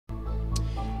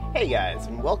Hey guys,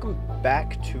 and welcome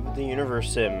back to the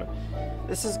Universim.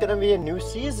 This is gonna be a new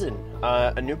season.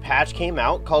 A new patch came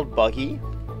out called BUGGY,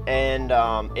 and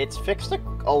it's fixed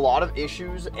a lot of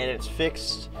issues, and it's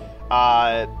fixed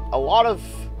a lot of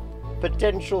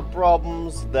potential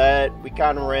problems that we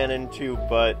kind of ran into,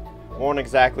 but weren't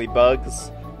exactly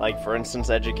bugs, like for instance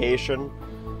education.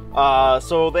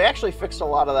 So they actually fixed a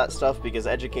lot of that stuff because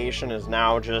education is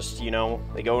now just, you know,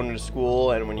 they go into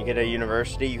school, and when you get a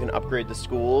university, you can upgrade the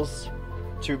schools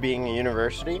to being a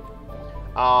university.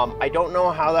 I don't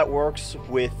know how that works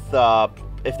with,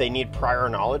 if they need prior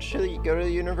knowledge to go to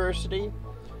the university,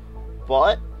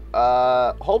 but,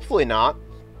 hopefully not.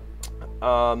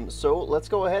 So let's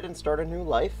go ahead and start a new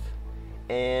life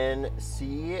and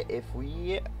see if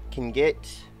we can get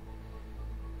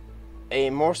a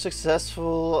more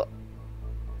successful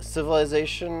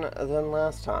civilization than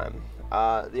last time.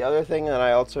 The other thing that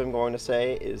I also am going to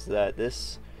say is that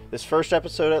this first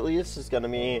episode, at least, is going to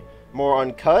be more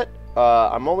uncut.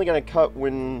 I'm only going to cut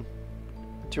when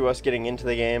to us getting into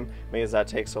the game, because that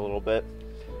takes a little bit.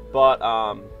 But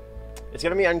it's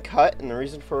going to be uncut, and the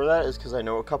reason for that is because I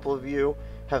know a couple of you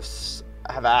have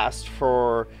asked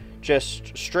for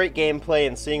just straight gameplay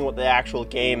and seeing what the actual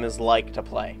game is like to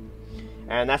play.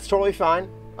 And that's totally fine.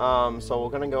 So we're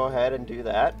going to go ahead and do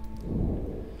that.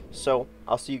 So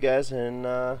I'll see you guys in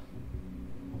a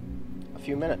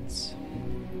few minutes.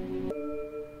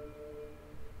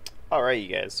 Alright,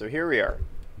 you guys, so here we are.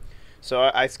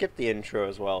 So I skipped the intro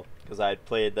as well, because I've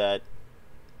played that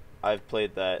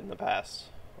in the past,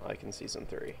 like in Season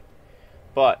 3.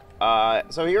 But,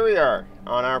 so here we are,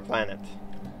 on our planet.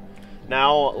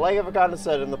 Now, like I've kind of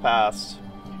said in the past,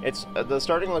 the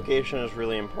starting location is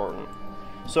really important.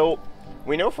 So,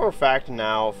 we know for a fact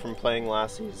now, from playing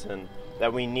last season,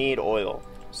 that we need oil.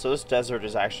 So this desert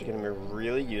is actually going to be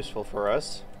really useful for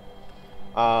us.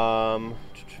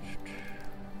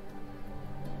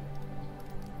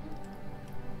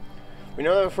 We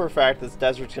know that for a fact this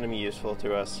desert's going to be useful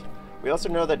to us. We also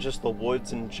know that just the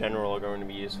woods in general are going to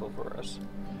be useful for us.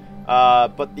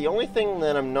 But the only thing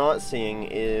that I'm not seeing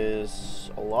is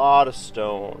a lot of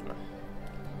stone.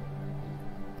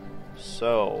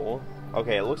 So,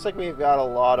 okay, it looks like we've got a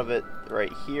lot of it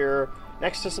right here,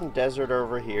 next to some desert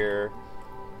over here.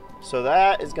 So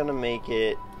that is going to make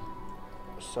it,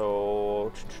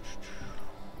 so,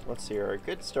 let's see here, a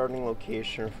good starting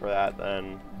location for that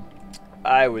then,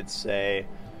 I would say,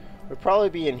 would probably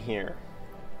be in here.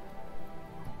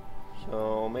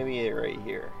 So, maybe right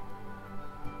here.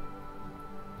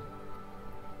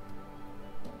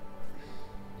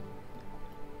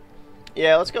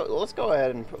 Yeah, let's go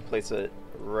ahead and place it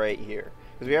right here,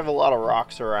 because we have a lot of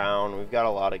rocks around. We've got a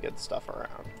lot of good stuff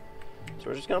around, so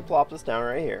we're just gonna plop this down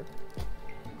right here.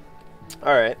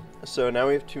 Alright, so now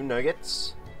we have 2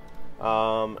 nuggets.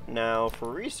 Now for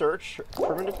research,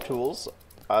 primitive tools,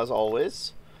 as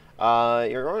always,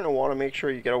 you're going to want to make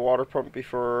sure you get a water pump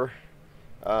before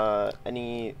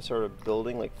any sort of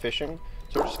building, like fishing.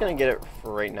 So we're just gonna get it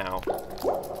for right now.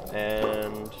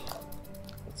 And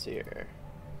let's see here.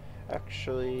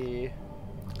 Actually,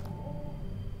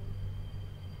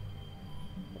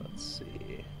 let's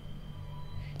see.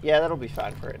 Yeah, that'll be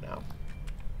fine for right now.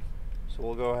 So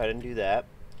we'll go ahead and do that.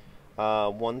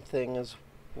 One thing as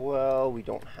well, we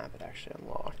don't have it actually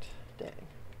unlocked. Dang.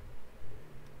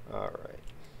 Alright.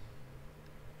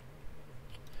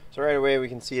 So right away we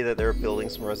can see that they're building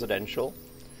some residential.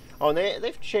 Oh, and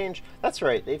they've changed, that's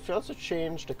right, they've also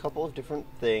changed a couple of different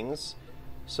things.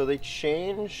 So they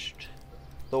changed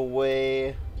the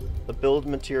way the build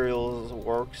materials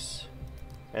works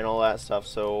and all that stuff,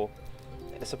 so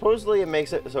supposedly it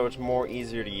makes it so it's more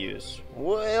easier to use.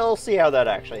 We'll see how that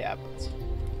actually happens,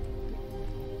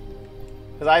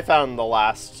 because I found the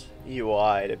last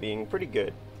UI to being pretty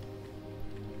good.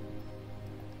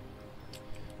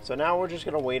 So now we're just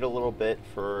gonna wait a little bit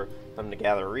for them to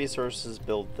gather resources,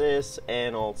 build this,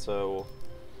 and also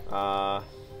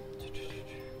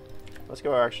let's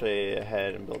go actually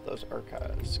ahead and build those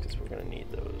archives, because we're going to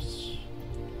need those.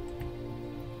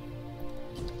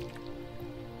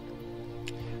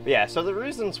 But yeah, so the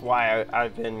reasons why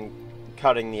I've been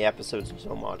cutting the episodes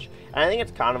so much, and I think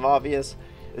it's kind of obvious,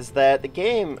 is that the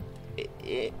game,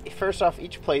 first off,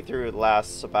 each playthrough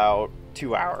lasts about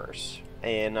 2 hours,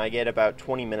 and I get about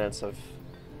 20 minutes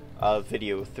of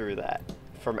video through that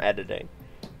from editing.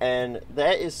 And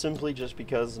that is simply just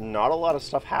because not a lot of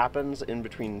stuff happens in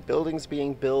between buildings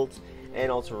being built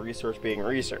and also research being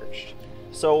researched.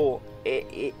 So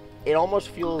it almost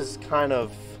feels kind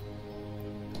of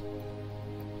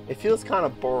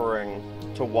boring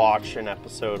to watch an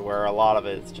episode where a lot of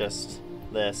it's just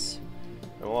this.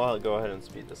 And we'll go ahead and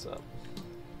speed this up.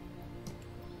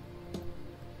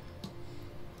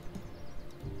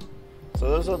 So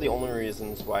those are the only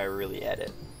reasons why I really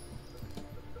edit.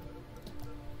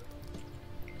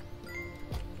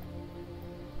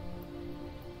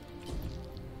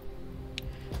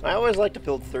 I always like to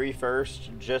build 3 first,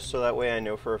 just so that way I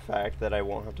know for a fact that I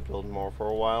won't have to build more for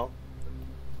a while.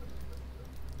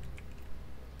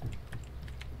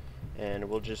 And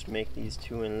we'll just make these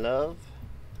 2 in love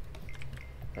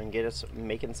and get us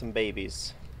making some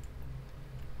babies.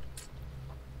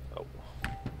 Oh.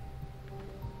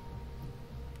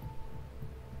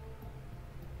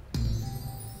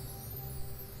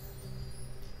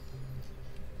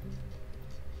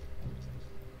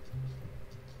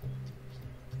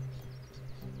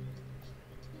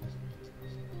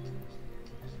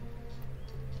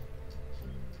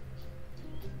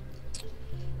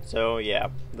 So yeah,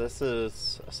 this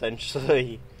is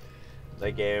essentially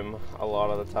the game a lot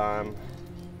of the time.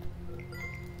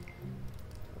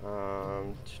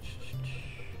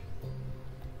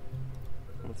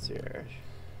 Let's see here.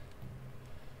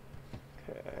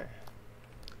 Okay.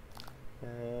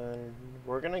 And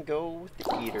we're gonna go with the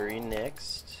eatery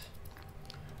next.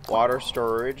 Water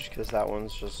storage, because that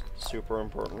one's just super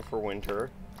important for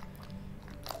winter.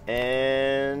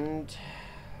 And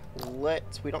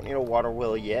we don't need a water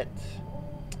wheel yet.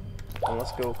 And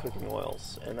let's go cooking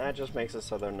oils. And that just makes it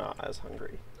so they're not as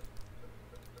hungry.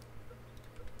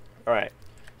 Alright,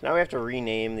 now we have to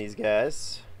rename these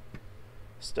guys.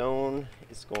 Stone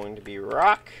is going to be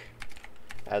rock,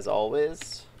 as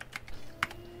always.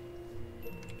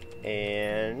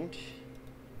 And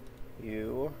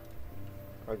you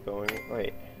are going,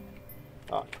 wait.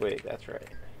 Oh, twig, that's right.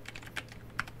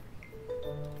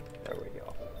 There we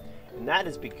go. And that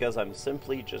is because I'm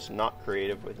simply just not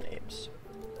creative with names.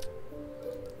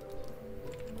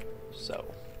 So.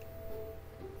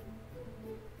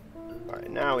 Alright,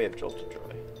 now we have Jolted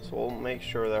Joy. So we'll make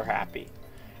sure they're happy.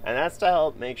 And that's to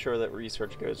help make sure that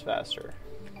research goes faster.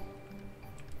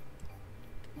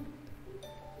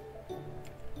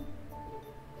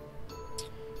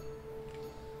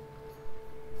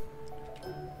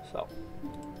 So.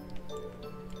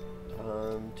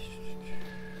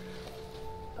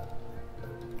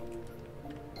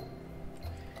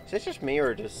 Is it just me,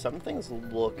 or does some things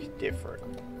look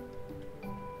different?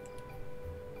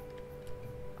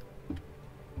 I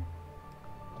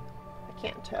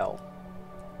can't tell.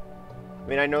 I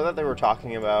mean, I know that they were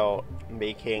talking about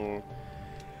making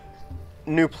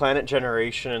new planet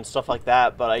generation and stuff like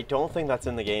that, but I don't think that's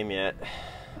in the game yet.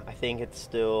 I think it's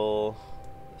still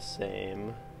the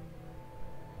same.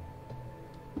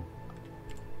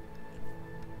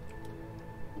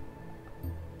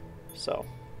 So,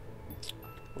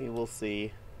 we will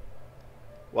see.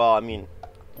 Well, I mean,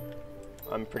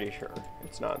 I'm pretty sure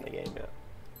it's not in the game yet.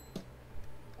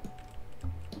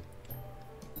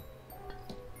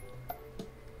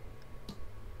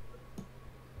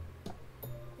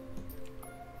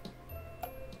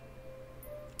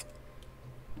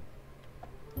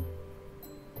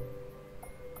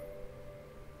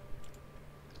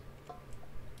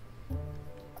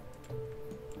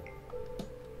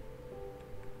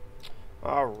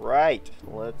 Alright,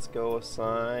 let's go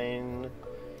assign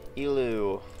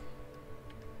Elu.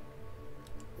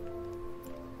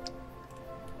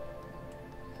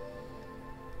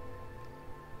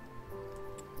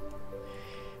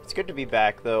 It's good to be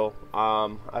back though.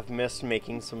 I've missed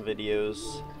making some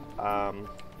videos.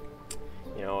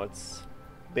 You know, it's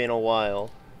been a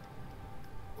while,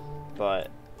 but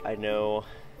I know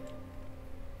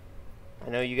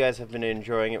you guys have been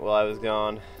enjoying it while I was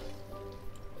gone.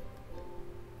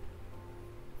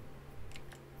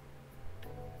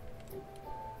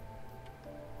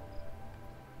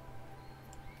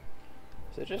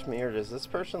 Is it just me, or does this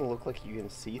person look like you can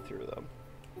see through them?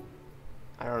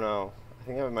 I don't know. I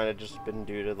think it might have just been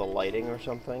due to the lighting or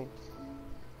something.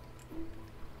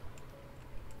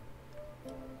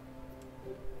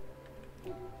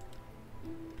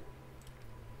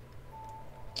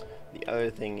 The other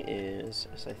thing is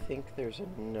I think there's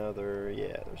another,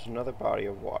 yeah, there's another body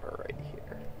of water right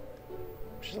here,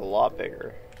 which is a lot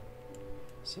bigger.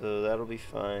 So that'll be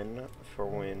fun for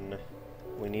when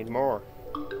we need more.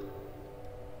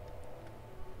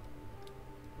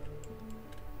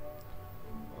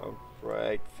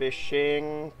 Alright,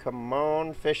 fishing. Come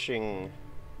on, fishing.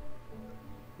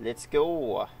 Let's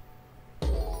go.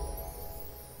 There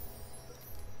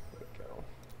we go.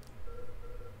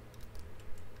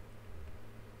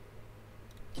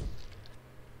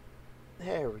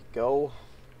 There we go.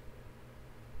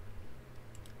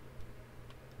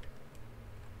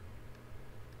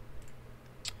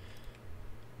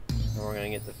 Now we're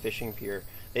gonna get the fishing pier.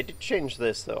 They did change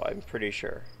this though, I'm pretty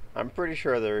sure. I'm pretty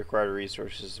sure the required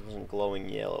resources wasn't glowing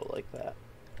yellow like that.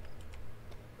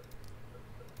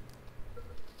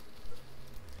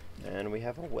 And we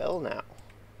have a well now.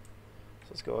 So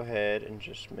let's go ahead and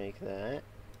just make that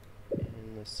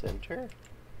in the center.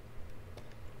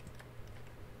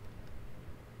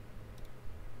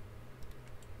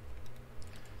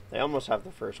 They almost have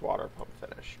the first water pump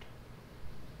finished.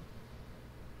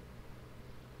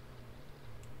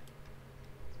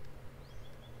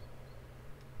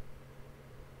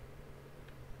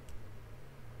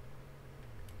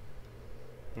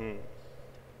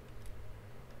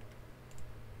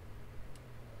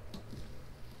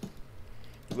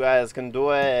 You guys can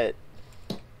do it.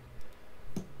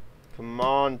 Come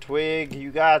on, Twig,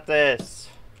 you got this.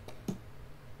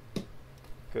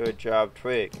 Good job,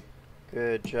 Twig.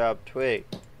 Good job, Twig.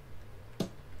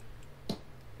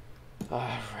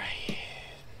 Alright.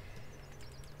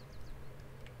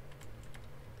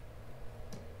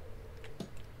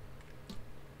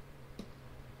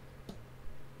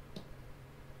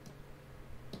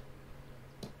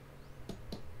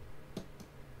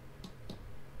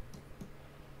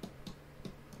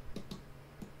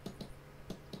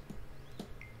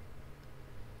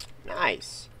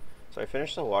 Nice. So I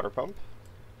finished the water pump,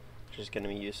 which is going to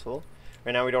be useful.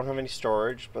 Right now we don't have any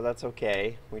storage, but that's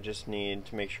okay. We just need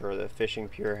to make sure the fishing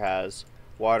pier has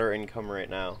water income right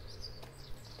now.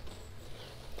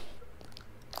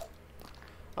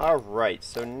 Alright,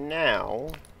 so now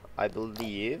I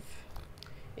believe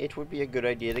it would be a good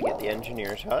idea to get the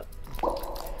engineer's hut.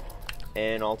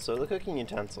 And also the cooking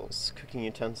utensils. Cooking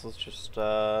utensils just,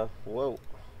 whoa.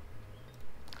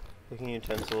 Cooking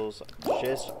utensils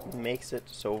just makes it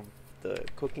so the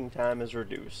cooking time is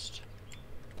reduced.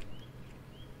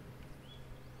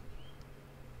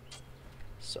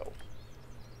 So.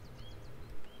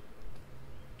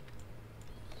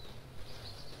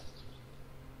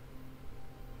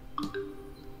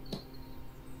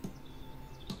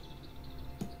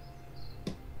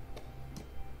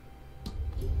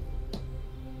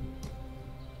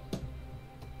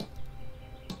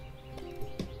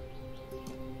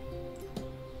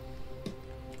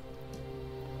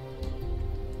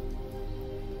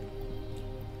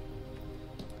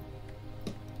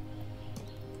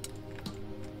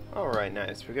 Alright,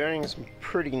 nice. We're getting some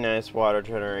pretty nice water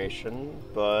generation,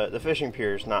 but the fishing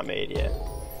pier is not made yet.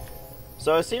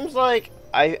 So it seems like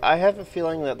I have a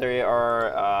feeling that they're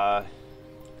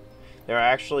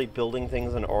actually building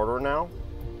things in order now.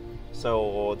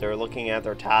 So they're looking at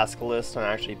their task list and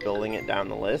actually building it down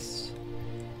the list.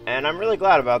 And I'm really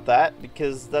glad about that,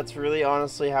 because that's really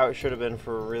honestly how it should have been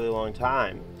for a really long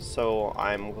time. So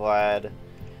I'm glad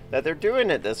that they're doing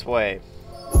it this way.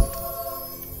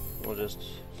 We'll just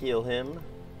heal him.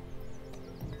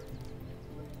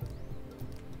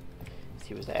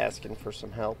 He was asking for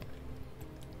some help.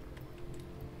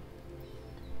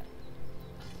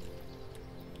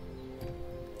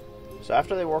 So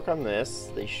after they work on this,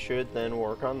 they should then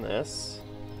work on this.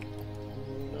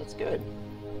 That's good.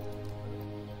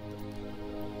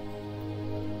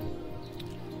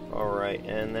 Alright,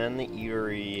 and then the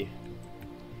eatery.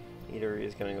 Eatery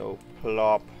is gonna go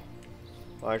plop.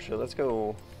 Well, actually, let's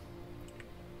go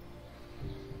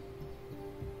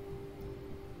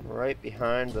right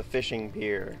behind the fishing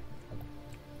pier.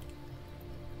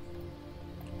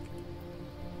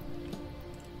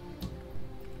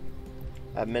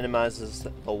 That minimizes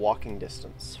the walking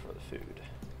distance for the food.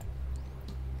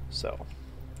 So.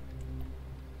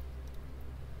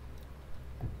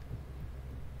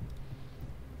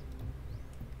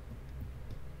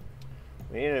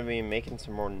 We need to be making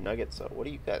some more nuggets, so what are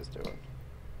you guys doing?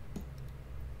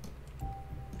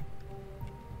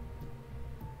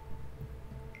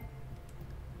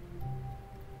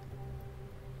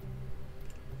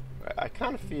 I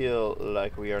kind of feel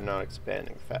like we are not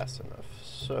expanding fast enough,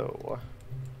 so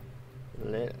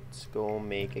let's go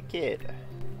make a kid.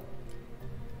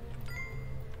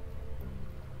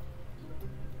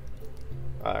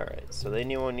 Alright, so they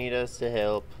need us to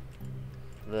help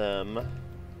them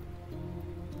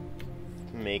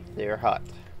make their hut.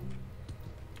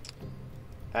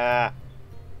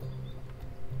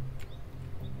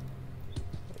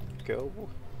 Go.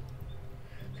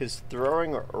 Because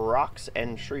throwing rocks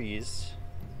and trees...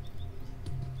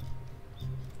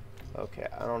 Okay,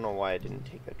 I don't know why I didn't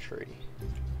take a tree.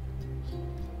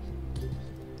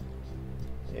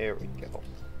 There we go.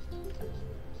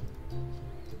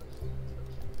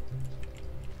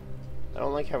 I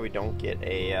don't like how we don't get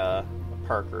a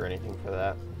park or anything for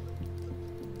that.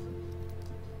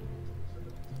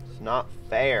 It's not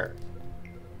fair.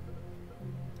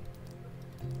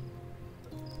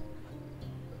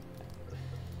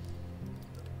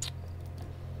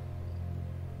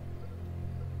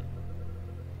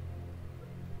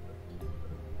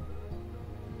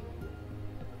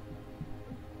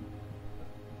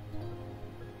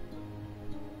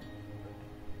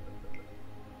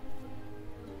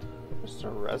 Where's the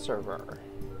reservoir?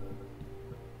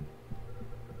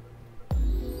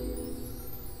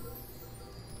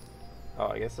 Oh,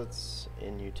 I guess it's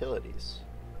in utilities.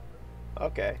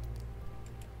 Okay.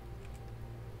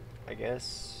 I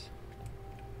guess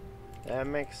that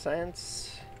makes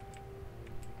sense.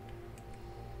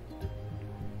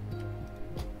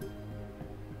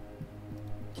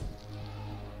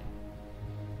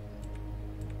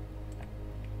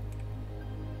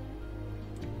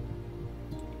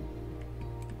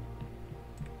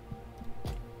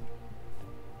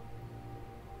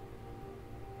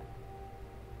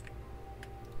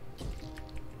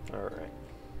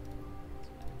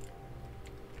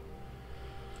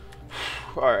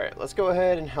 Alright, let's go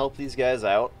ahead and help these guys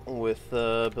out with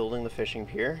building the fishing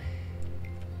pier.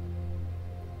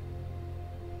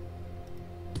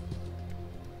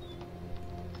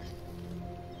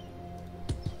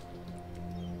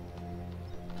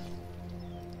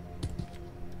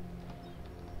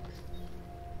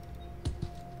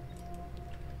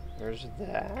 There's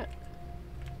that.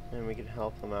 And we can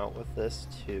help them out with this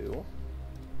too.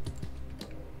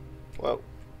 Whoa.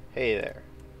 Hey there.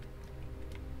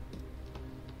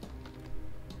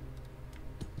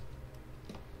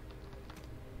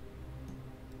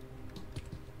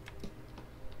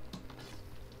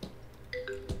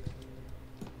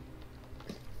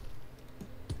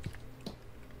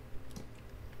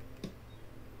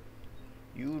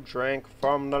 You drank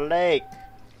from the lake.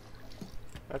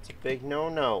 That's a big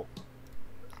no-no.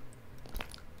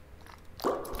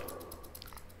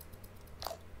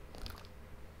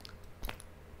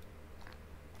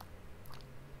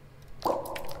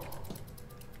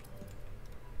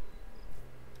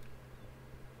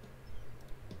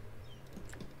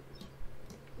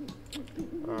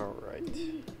 Alright.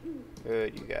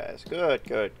 Good, you guys. Good,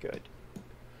 good, good.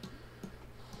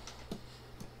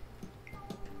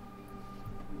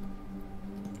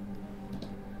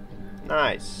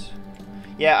 Nice.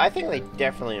 Yeah, I think they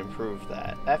definitely improved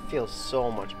that. That feels so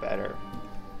much better.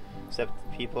 Except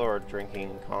people are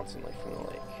drinking constantly from the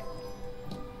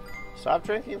lake. Stop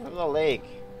drinking from the lake.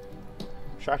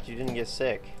 I'm shocked you didn't get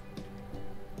sick.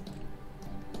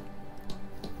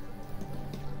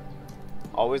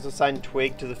 Always assign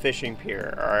Twig to the fishing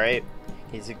pier, alright?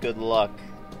 He's a good luck.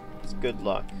 It's good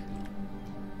luck.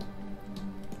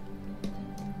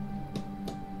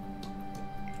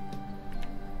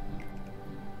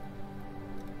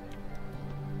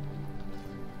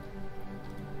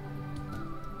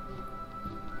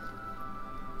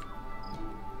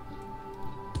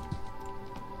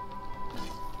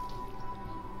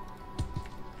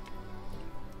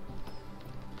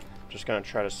 Just gonna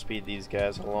try to speed these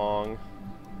guys along,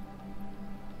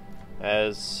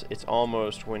 as it's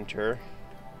almost winter.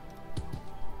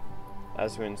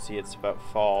 As we can see, it's about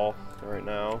fall right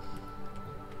now,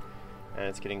 and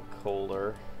it's getting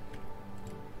colder.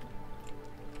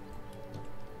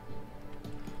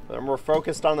 But we're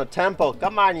focused on the temple.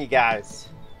 Come on, you guys.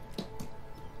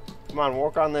 Come on,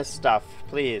 work on this stuff,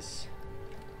 please.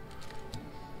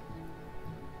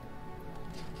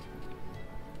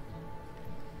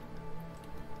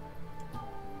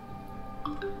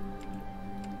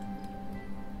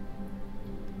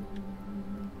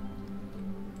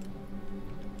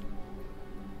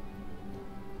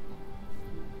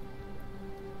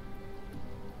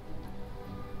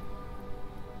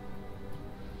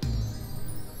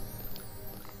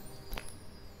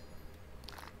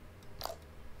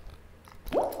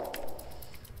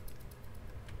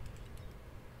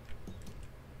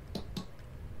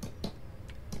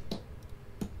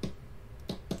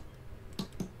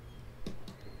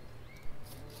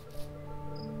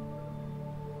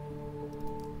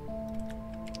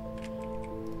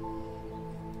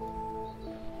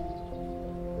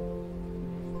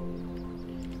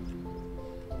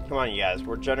 Come on, you guys.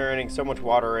 We're generating so much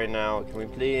water right now. Can we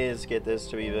please get this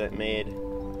to be made? It's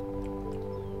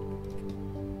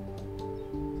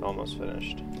almost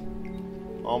finished.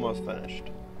 Almost finished.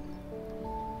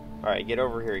 Alright, get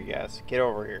over here, you guys. Get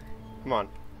over here. Come on.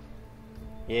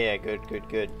 Yeah, good, good,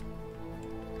 good.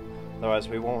 Otherwise,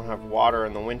 we won't have water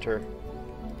in the winter.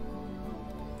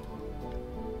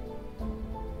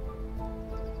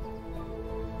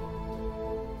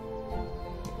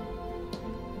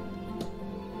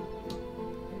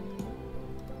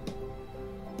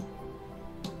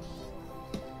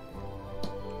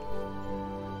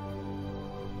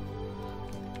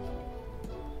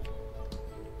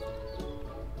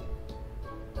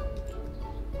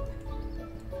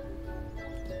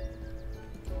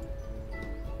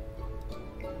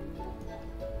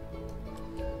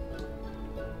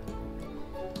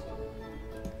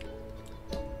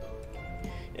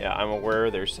 Yeah, I'm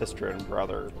aware they're sister and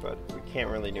brother, but we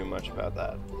can't really do much about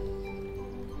that.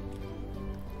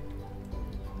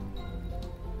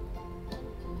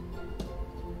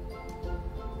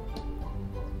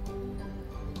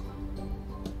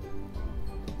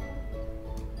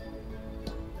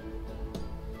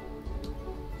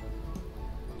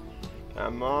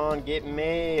 Come on, get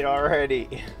made already.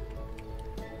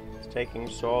 It's taking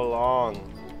so long.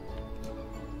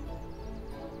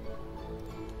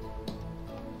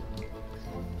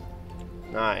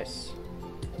 Nice.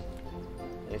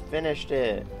 They finished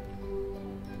it.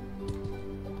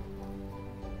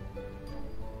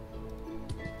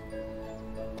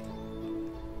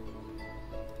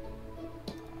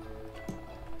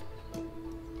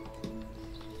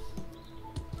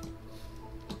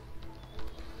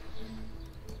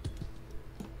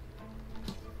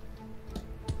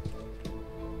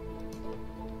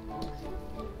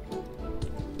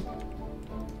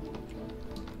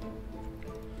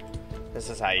 This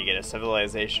is how you get a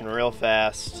civilization real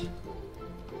fast.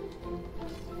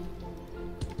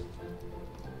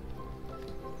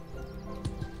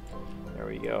 There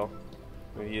we go.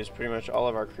 We've used pretty much all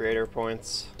of our creator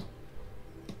points.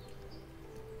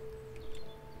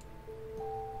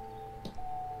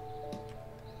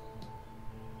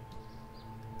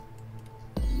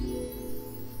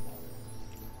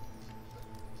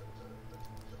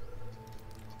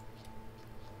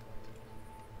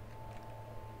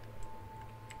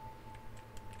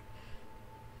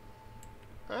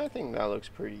 I think that looks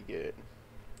pretty good.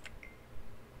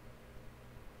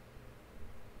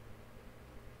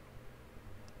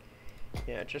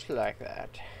 Yeah, just like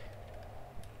that.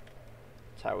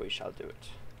 That's how we shall do it.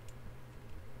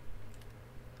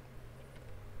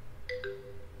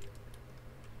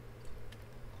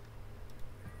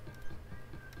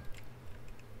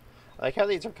 I like how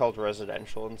these are called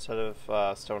residential instead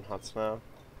of stone huts now.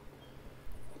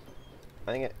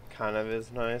 I think it kind of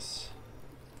is nice.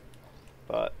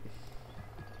 But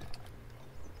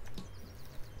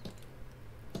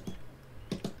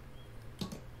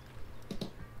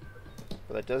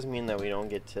that does mean that we don't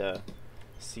get to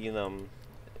see them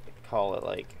call it,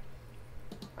 like,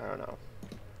 I don't know.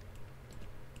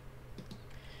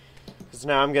 Because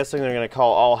now I'm guessing they're going to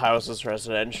call all houses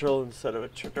residential instead of a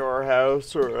Tudor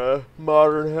house or a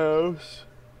modern house.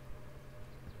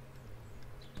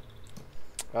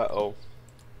 Uh-oh.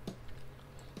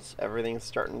 Everything's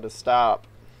starting to stop.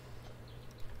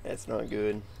 It's not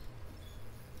good.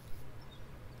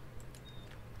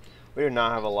 We do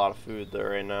not have a lot of food though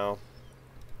right now.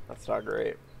 That's not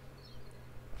great.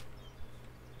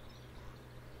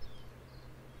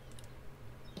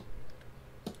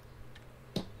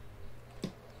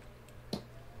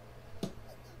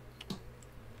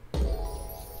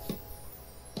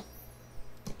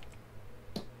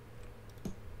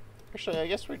 Actually, I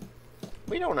guess we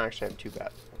don't actually have too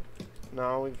bad.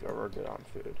 No, we're good on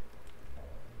food.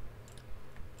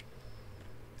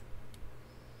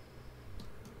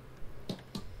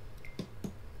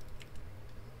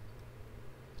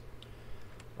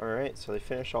 Alright, so they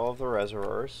finished all of the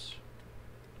reservoirs.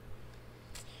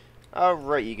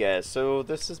 Alright, you guys, so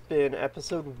this has been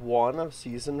episode 1 of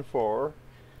season 4.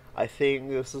 I think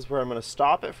this is where I'm going to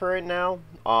stop it for right now.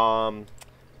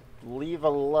 Leave a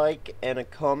like and a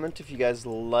comment if you guys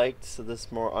liked this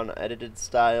more unedited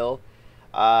style.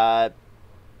 I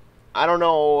don't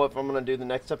know if I'm going to do the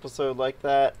next episode like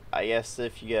that. I guess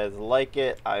if you guys like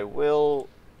it, I will.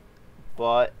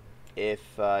 But if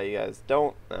you guys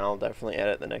don't, then I'll definitely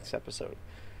edit the next episode.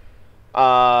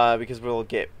 Because we'll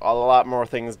get a lot more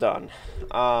things done.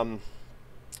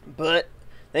 But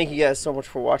thank you guys so much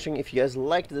for watching. If you guys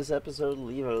liked this episode,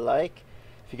 leave a like.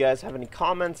 If you guys have any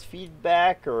comments,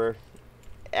 feedback, or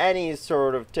any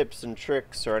sort of tips and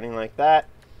tricks or anything like that,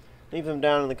 leave them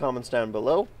down in the comments down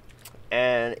below.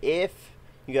 And if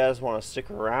you guys want to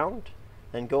stick around,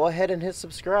 then go ahead and hit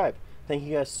subscribe. Thank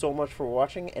you guys so much for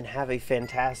watching, and have a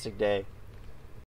fantastic day.